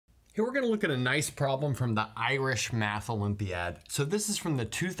Here we're going to look at a nice problem from the Irish Math Olympiad. So this is from the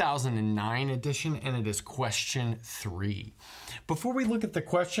 2009 edition and it is question 3. Before we look at the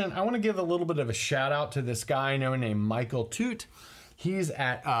question, I want to give a little bit of a shout out to this guy I know named Michael Toot. He's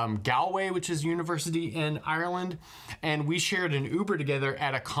at Galway, which is a university in Ireland, and we shared an Uber together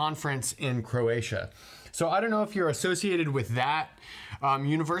at a conference in Croatia. So I don't know if you're associated with that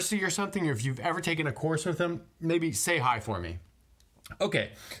university or something, or if you've ever taken a course with him, maybe say hi for me.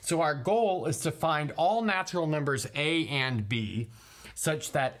 Okay, so our goal is to find all natural numbers a and b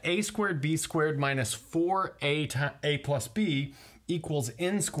such that a squared b squared minus 4a plus b equals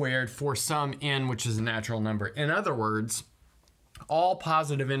n squared for some n, which is a natural number. In other words, all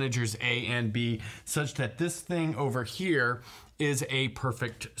positive integers a and b such that this thing over here is a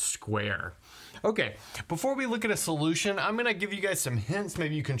perfect square. Okay, before we look at a solution, I'm going to give you guys some hints.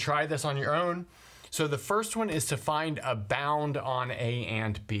 Maybe you can try this on your own. So the first one is to find a bound on a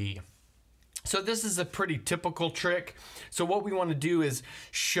and b. So this is a pretty typical trick. So what we want to do is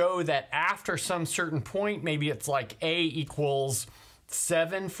show that after some certain point, maybe it's like a equals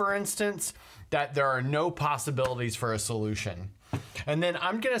 7, for instance, that there are no possibilities for a solution. And then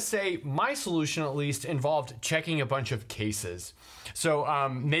I'm going to say my solution at least involved checking a bunch of cases. So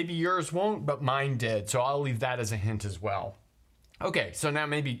maybe yours won't, but mine did. So I'll leave that as a hint as well. Okay, so now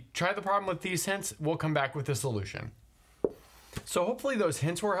maybe try the problem with these hints. We'll come back with the solution. So hopefully those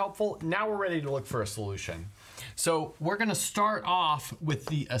hints were helpful. Now we're ready to look for a solution. So we're going to start off with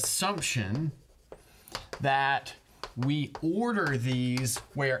the assumption that we order these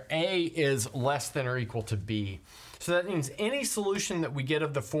where a is less than or equal to b. So that means any solution that we get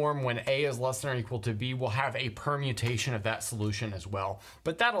of the form when a is less than or equal to b will have a permutation of that solution as well.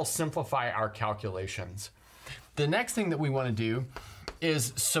 But that'll simplify our calculations. The next thing that we want to do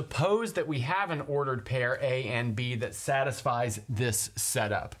is suppose that we have an ordered pair a and b that satisfies this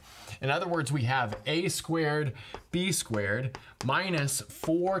setup. In other words, we have a squared b squared minus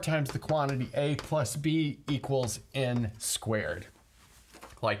 4 times the quantity a plus b equals n squared,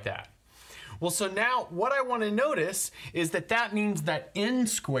 like that. Well, so now what I want to notice is that that means that n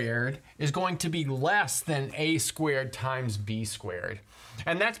squared is going to be less than a squared times b squared.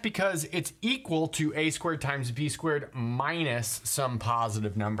 And that's because it's equal to a squared times b squared minus some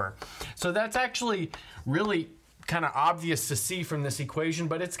positive number. So that's actually really kind of obvious to see from this equation,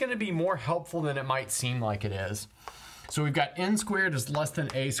 but it's going to be more helpful than it might seem like it is. So we've got n squared is less than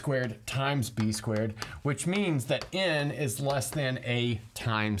a squared times b squared, which means that n is less than a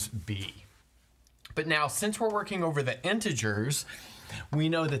times b. But now, since we're working over the integers, we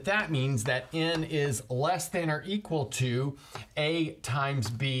know that that means that n is less than or equal to a times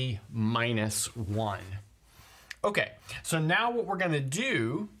b minus 1. Okay, so now what we're going to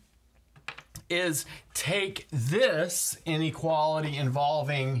do is take this inequality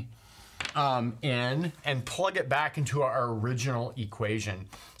involving n and plug it back into our original equation.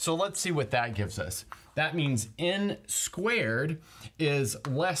 So let's see what that gives us. That means n squared is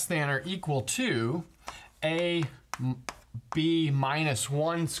less than or equal to a b minus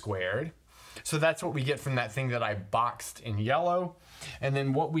 1 squared. So that's what we get from that thing that I boxed in yellow. And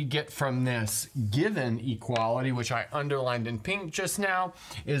then what we get from this given equality, which I underlined in pink just now,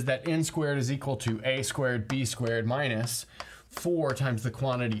 is that n squared is equal to a squared b squared minus 4 times the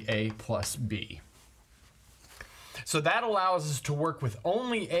quantity a plus b. So that allows us to work with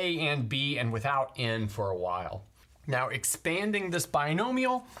only a and b and without n for a while. Now expanding this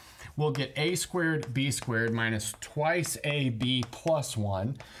binomial, we'll get a squared b squared minus twice ab plus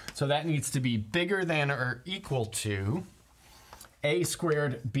 1. So that needs to be bigger than or equal to a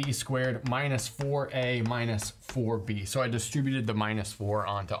squared b squared minus 4a minus 4b. So I distributed the minus 4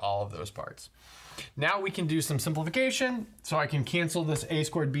 onto all of those parts. Now we can do some simplification. So I can cancel this a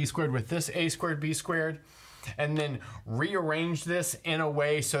squared b squared with this a squared b squared, and then rearrange this in a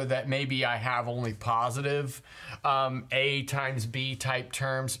way so that maybe I have only positive a times b type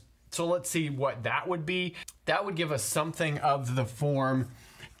terms. So let's see what that would be. That would give us something of the form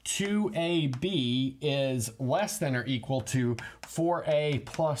 2ab is less than or equal to 4a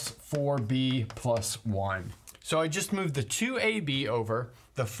plus 4b plus 1. So I just moved the 2ab over,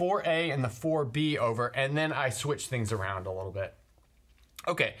 the 4a and the 4b over, and then I switch things around a little bit.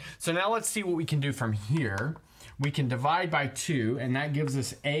 Okay, so now let's see what we can do from here. We can divide by 2, and that gives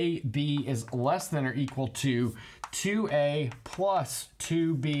us ab is less than or equal to 2a plus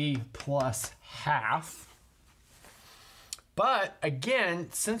 2b plus half. But again,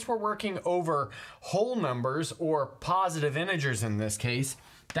 since we're working over whole numbers or positive integers in this case,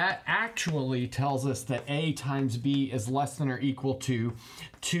 that actually tells us that a times b is less than or equal to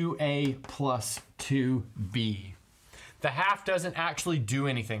 2a plus 2b. The half doesn't actually do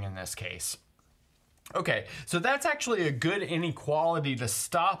anything in this case. Okay, so that's actually a good inequality to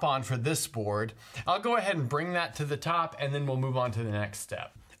stop on for this board. I'll go ahead and bring that to the top and then we'll move on to the next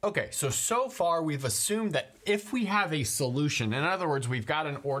step. Okay, so far we've assumed that if we have a solution, in other words, we've got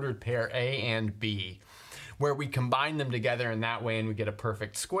an ordered pair A and B, where we combine them together in that way and we get a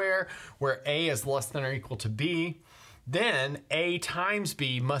perfect square where A is less than or equal to B, then A times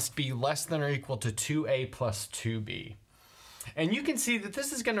B must be less than or equal to 2A plus 2B. And you can see that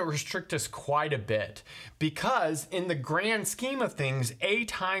this is going to restrict us quite a bit because in the grand scheme of things, A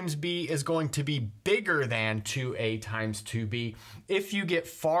times B is going to be bigger than 2A times 2B if you get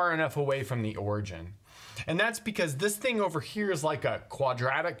far enough away from the origin. And that's because this thing over here is like a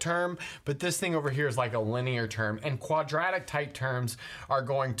quadratic term, but this thing over here is like a linear term, and quadratic type terms are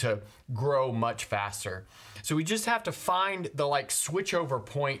going to grow much faster. So we just have to find the like switch over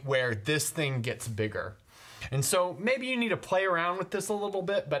point where this thing gets bigger. And so maybe you need to play around with this a little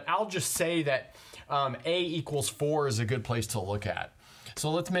bit, but I'll just say that A equals 4 is a good place to look at.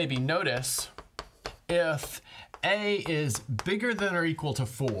 So let's maybe notice if A is bigger than or equal to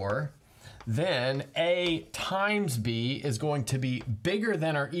 4, then A times B is going to be bigger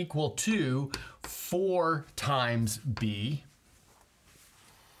than or equal to 4 times B.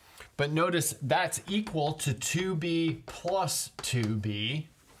 But notice that's equal to 2B plus 2B.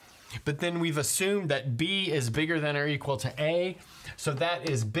 But then we've assumed that B is bigger than or equal to A, so that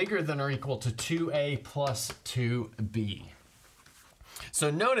is bigger than or equal to 2A plus 2B. So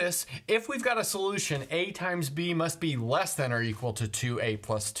notice, if we've got a solution, A times B must be less than or equal to 2A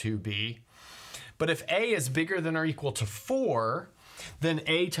plus 2B. But if A is bigger than or equal to 4, then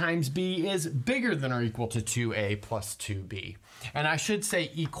A times B is bigger than or equal to 2A plus 2B. And I should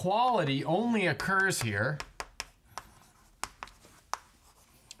say equality only occurs here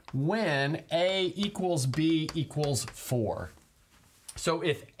when A equals B equals 4. So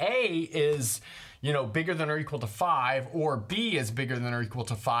if A is, bigger than or equal to 5, or B is bigger than or equal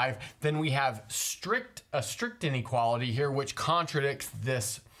to 5, then we have a strict inequality here, which contradicts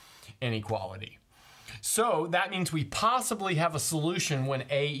this inequality. So that means we possibly have a solution when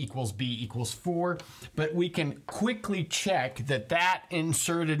A equals B equals 4, but we can quickly check that that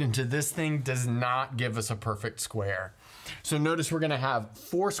inserted into this thing does not give us a perfect square. So notice we're going to have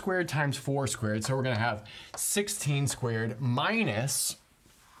 4 squared times 4 squared. So we're going to have 16 squared minus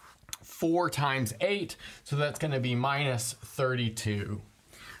 4 times 8. So that's going to be minus 32.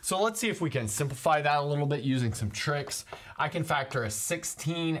 So let's see if we can simplify that a little bit using some tricks. I can factor a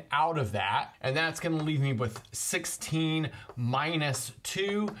 16 out of that, and that's going to leave me with 16 minus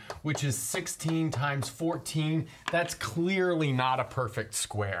 2, which is 16 times 14. That's clearly not a perfect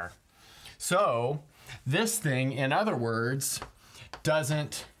square. So this thing, in other words,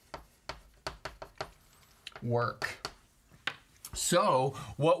 doesn't work. So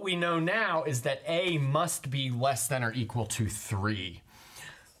what we know now is that A must be less than or equal to 3.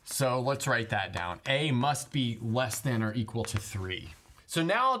 So let's write that down. A must be less than or equal to 3. So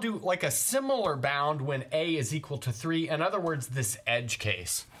now I'll do like a similar bound when A is equal to 3. In other words, this edge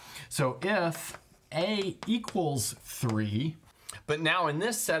case. So if A equals 3, but now in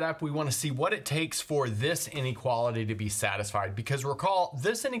this setup, we want to see what it takes for this inequality to be satisfied. Because recall,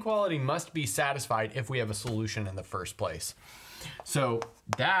 this inequality must be satisfied if we have a solution in the first place. So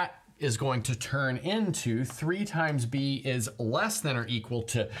that is going to turn into 3 times B is less than or equal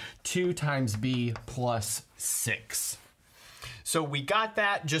to 2 times B plus 6. So we got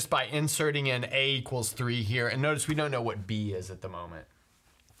that just by inserting in A equals 3 here. And notice we don't know what B is at the moment.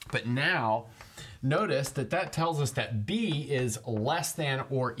 But now, notice that that tells us that B is less than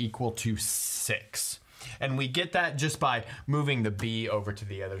or equal to 6. And we get that just by moving the B over to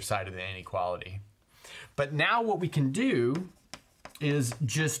the other side of the inequality. But now what we can do is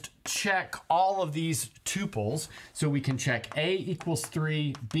just check all of these tuples. So we can check A equals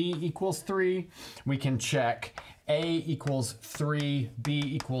 3, B equals 3. We can check A equals 3, B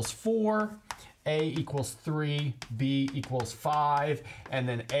equals 4. A equals 3, B equals 5, and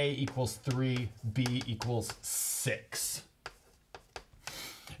then A equals 3, B equals 6.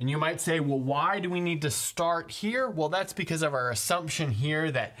 And you might say, well, why do we need to start here? Well, that's because of our assumption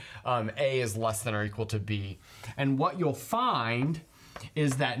here that A is less than or equal to B. And what you'll find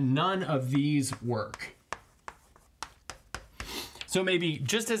is that none of these work. So maybe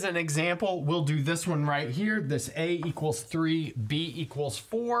just as an example, we'll do this one right here. This A equals 3, B equals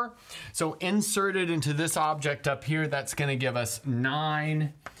 4. So inserted into this object up here, that's going to give us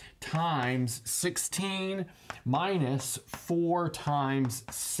 9 times 16 minus 4 times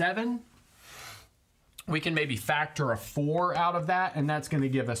 7. we can maybe factor a 4 out of that, and that's going to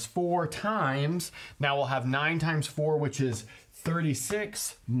give us 4 times. Now we'll have 9 times 4, which is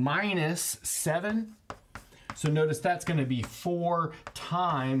 36 minus 7. So notice that's going to be 4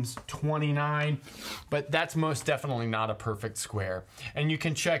 times 29, but that's most definitely not a perfect square. And you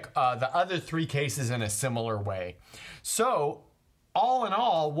can check the other 3 cases in a similar way. So all in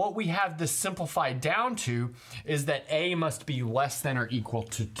all, what we have this simplified down to is that a must be less than or equal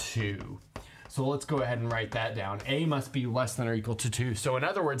to 2. So let's go ahead and write that down. A must be less than or equal to 2. So in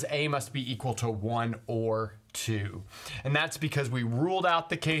other words, a must be equal to 1 or 2. And that's because we ruled out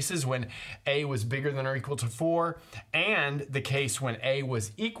the cases when a was bigger than or equal to 4 and the case when a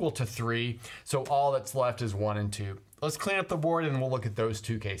was equal to 3. So all that's left is 1 and 2. Let's clean up the board and we'll look at those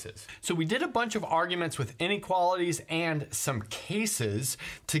 2 cases. So we did a bunch of arguments with inequalities and some cases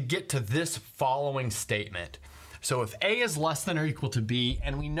to get to this following statement. So if a is less than or equal to b,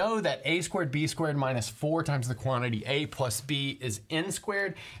 and we know that a squared b squared minus 4 times the quantity a plus b is n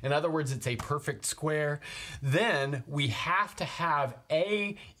squared, in other words, it's a perfect square, then we have to have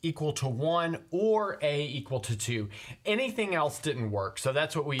a equal to 1 or a equal to 2. Anything else didn't work, so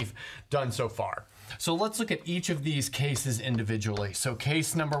that's what we've done so far. So let's look at each of these cases individually. So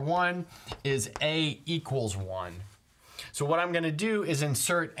case number 1 is a equals 1. So what I'm going to do is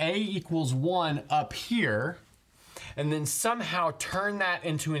insert a equals 1 up here, and then somehow turn that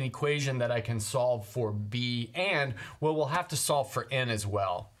into an equation that I can solve for b, and well, we'll have to solve for n as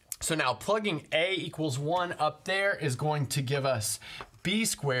well. So now plugging a equals 1 up there is going to give us b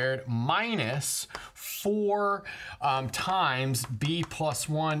squared minus 4 times b plus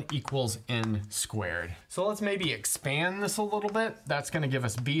 1 equals n squared. So let's maybe expand this a little bit. That's going to give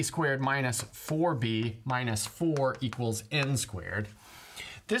us b squared minus 4b minus 4 equals n squared.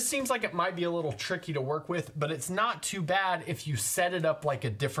 This seems like it might be a little tricky to work with, but it's not too bad if you set it up like a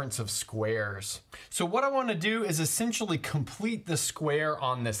difference of squares. So what I want to do is essentially complete the square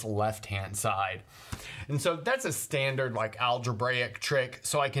on this left-hand side. And so that's a standard like algebraic trick.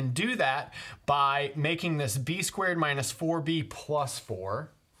 So I can do that by making this b squared minus 4b plus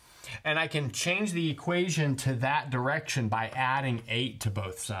 4. And I can change the equation to that direction by adding 8 to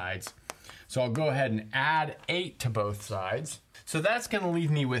both sides. So I'll go ahead and add 8 to both sides. So that's going to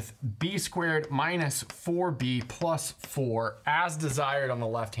leave me with b squared minus 4b plus 4 as desired on the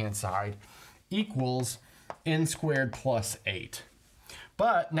left-hand side equals n squared plus 8.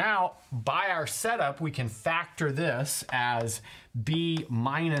 But now by our setup, we can factor this as b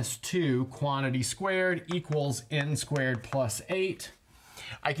minus 2 quantity squared equals n squared plus 8.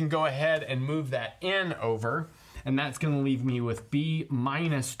 I can go ahead and move that n over, and that's going to leave me with b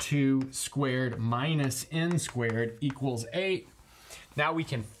minus 2 squared minus n squared equals 8. Now we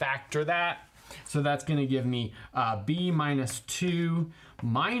can factor that. So that's going to give me b minus 2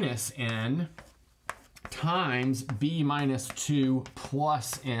 minus n times b minus 2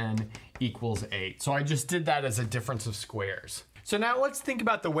 plus n equals 8. So I just did that as a difference of squares. So now let's think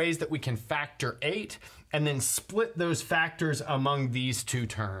about the ways that we can factor 8 and then split those factors among these 2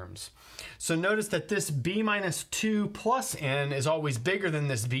 terms. So notice that this b minus 2 plus n is always bigger than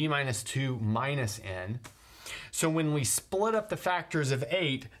this b minus 2 minus n. So when we split up the factors of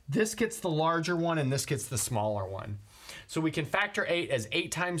 8, this gets the larger one and this gets the smaller one. So we can factor 8 as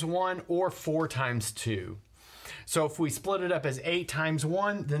 8 times 1 or 4 times 2. So if we split it up as 8 times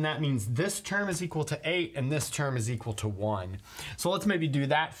 1, then that means this term is equal to 8 and this term is equal to 1. So let's maybe do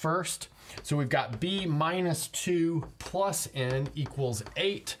that first. So we've got b minus 2 plus n equals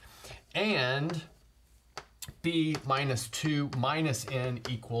 8 and b minus 2 minus n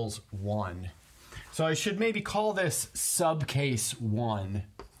equals 1. So I should maybe call this subcase 1.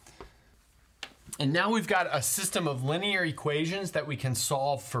 And now we've got a system of linear equations that we can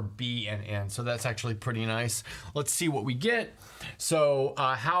solve for b and n. So that's actually pretty nice. Let's see what we get. So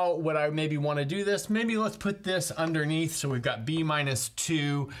how would I maybe want to do this? Maybe let's put this underneath. So we've got b minus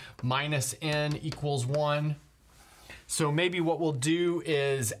 2 minus n equals 1. So maybe what we'll do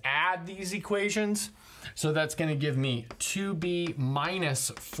is add these equations. So that's going to give me 2b minus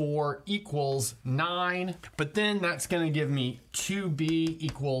 4 equals 9. But then that's going to give me 2b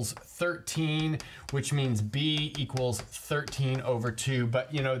equals 13, which means b equals 13 over 2.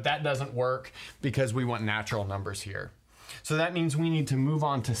 But you know, that doesn't work because we want natural numbers here. So that means we need to move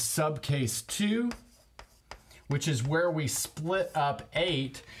on to subcase 2, which is where we split up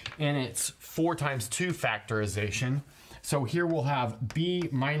 8 in its 4 times 2 factorization. So here we'll have b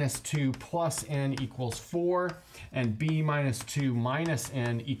minus 2 plus n equals 4 and b minus 2 minus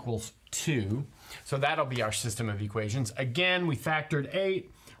n equals 2. So that'll be our system of equations. Again, we factored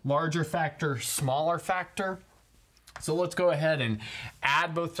 8, larger factor, smaller factor. So let's go ahead and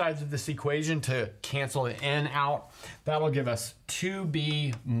add both sides of this equation to cancel the n out. That'll give us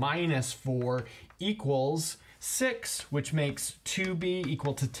 2b minus 4 equals 6, which makes 2b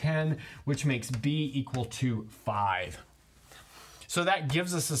equal to 10, which makes b equal to 5. So that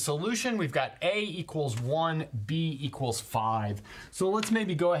gives us a solution. We've got a equals 1, b equals 5. So let's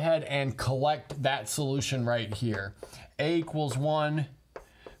maybe go ahead and collect that solution right here. A equals 1,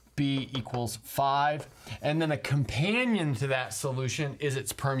 b equals 5. And then a companion to that solution is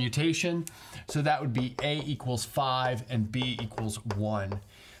its permutation. So that would be a equals 5 and b equals 1.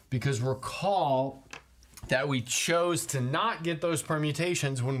 Because recall that we chose to not get those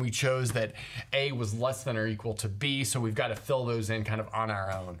permutations when we chose that a was less than or equal to b, so we've got to fill those in kind of on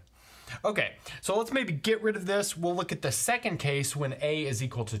our own. Okay, so let's maybe get rid of this. We'll look at the second case when a is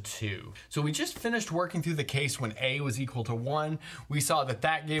equal to 2. So we just finished working through the case when a was equal to 1. We saw that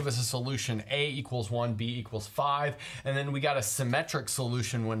that gave us a solution a equals 1, b equals 5, and then we got a symmetric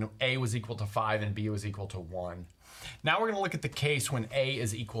solution when a was equal to 5 and b was equal to 1. Now we're going to look at the case when a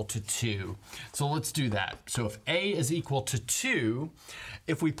is equal to 2. So let's do that. So if a is equal to 2,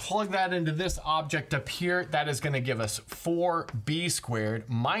 if we plug that into this object up here, that is going to give us 4b squared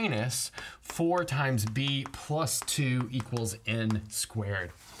minus 4 times b plus 2 equals n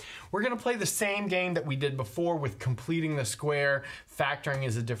squared. We're going to play the same game that we did before with completing the square, factoring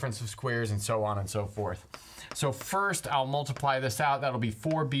is a difference of squares, and so on and so forth. So first I'll multiply this out. That'll be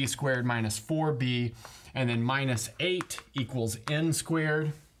 4b squared minus 4b, and then minus 8 equals n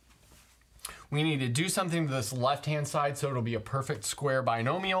squared. We need to do something to this left-hand side so it'll be a perfect square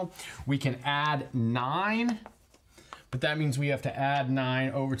binomial. We can add 9, but that means we have to add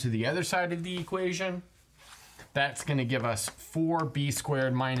 9 over to the other side of the equation. That's going to give us 4b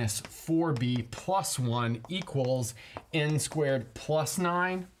squared minus 4b plus 1 equals n squared plus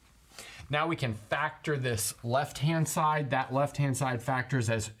 9. Now we can factor this left-hand side. That left-hand side factors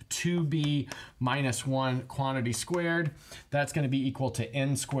as 2b minus 1 quantity squared. That's going to be equal to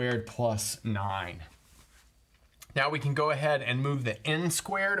n squared plus 9. Now we can go ahead and move the n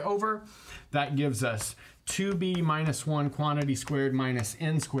squared over. That gives us 2b minus 1 quantity squared minus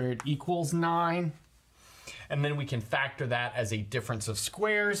n squared equals 9. And then we can factor that as a difference of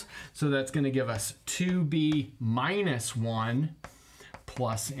squares. So that's going to give us 2b minus 1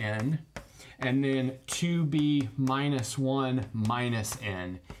 plus n, and then 2b minus 1 minus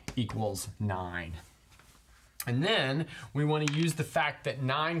n equals 9. And then we want to use the fact that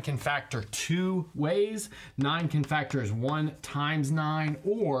 9 can factor 2 ways. 9 can factor as 1 times 9,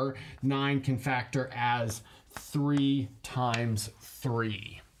 or 9 can factor as 3 times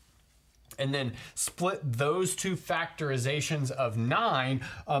 3. And then split those two factorizations of 9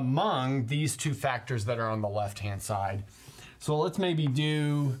 among these two factors that are on the left-hand side. So let's maybe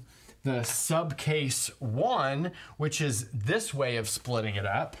do the subcase 1, which is this way of splitting it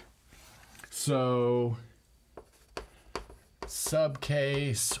up. So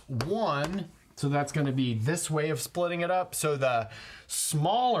subcase 1, so that's going to be this way of splitting it up. So the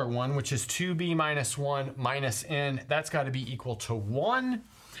smaller one, which is 2b minus 1 minus n, that's got to be equal to 1.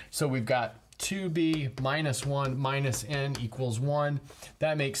 So we've got 2b minus 1 minus n equals 1.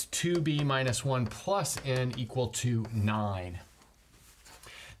 That makes 2b minus 1 plus n equal to 9.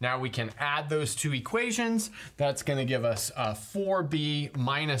 Now we can add those two equations. That's going to give us 4b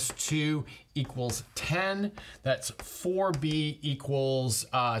minus 2 equals 10. That's 4b equals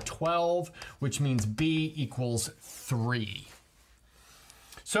 12, which means b equals 3.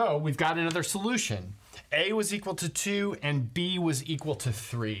 So we've got another solution. A was equal to 2 and B was equal to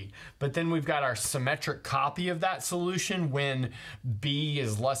 3. But then we've got our symmetric copy of that solution when B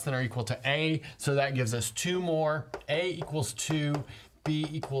is less than or equal to A. So that gives us 2 more. A equals 2, B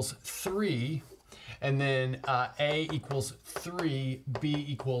equals 3. And then A equals 3, B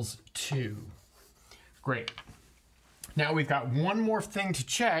equals 2. Great. Now we've got one more thing to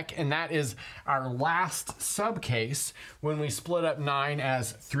check, and that is our last subcase when we split up 9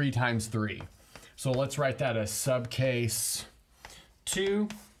 as 3 times 3. So let's write that as subcase 2.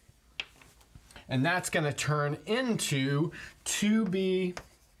 And that's going to turn into 2b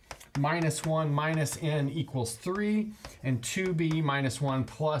minus 1 minus n equals 3, and 2b minus 1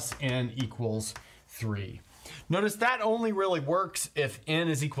 plus n equals 3. Notice that only really works if n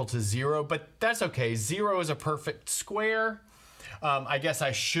is equal to 0, but that's okay. 0 is a perfect square. I guess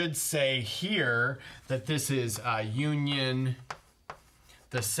I should say here that this is union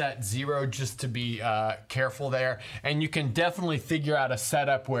the set 0 just to be careful there. And you can definitely figure out a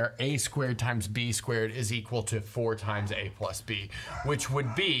setup where a squared times b squared is equal to 4 times a plus b, which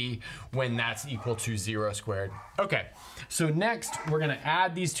would be when that's equal to 0 squared. Okay, so next we're going to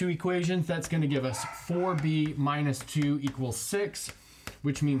add these two equations. That's going to give us 4b minus 2 equals 6,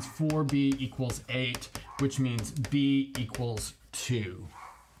 which means 4b equals 8, which means b equals 2.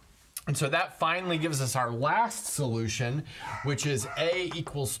 And so that finally gives us our last solution, which is a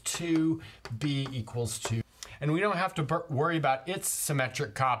equals 2, b equals 2. And we don't have to worry about its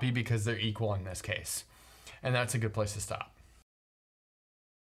symmetric copy because they're equal in this case. And that's a good place to stop.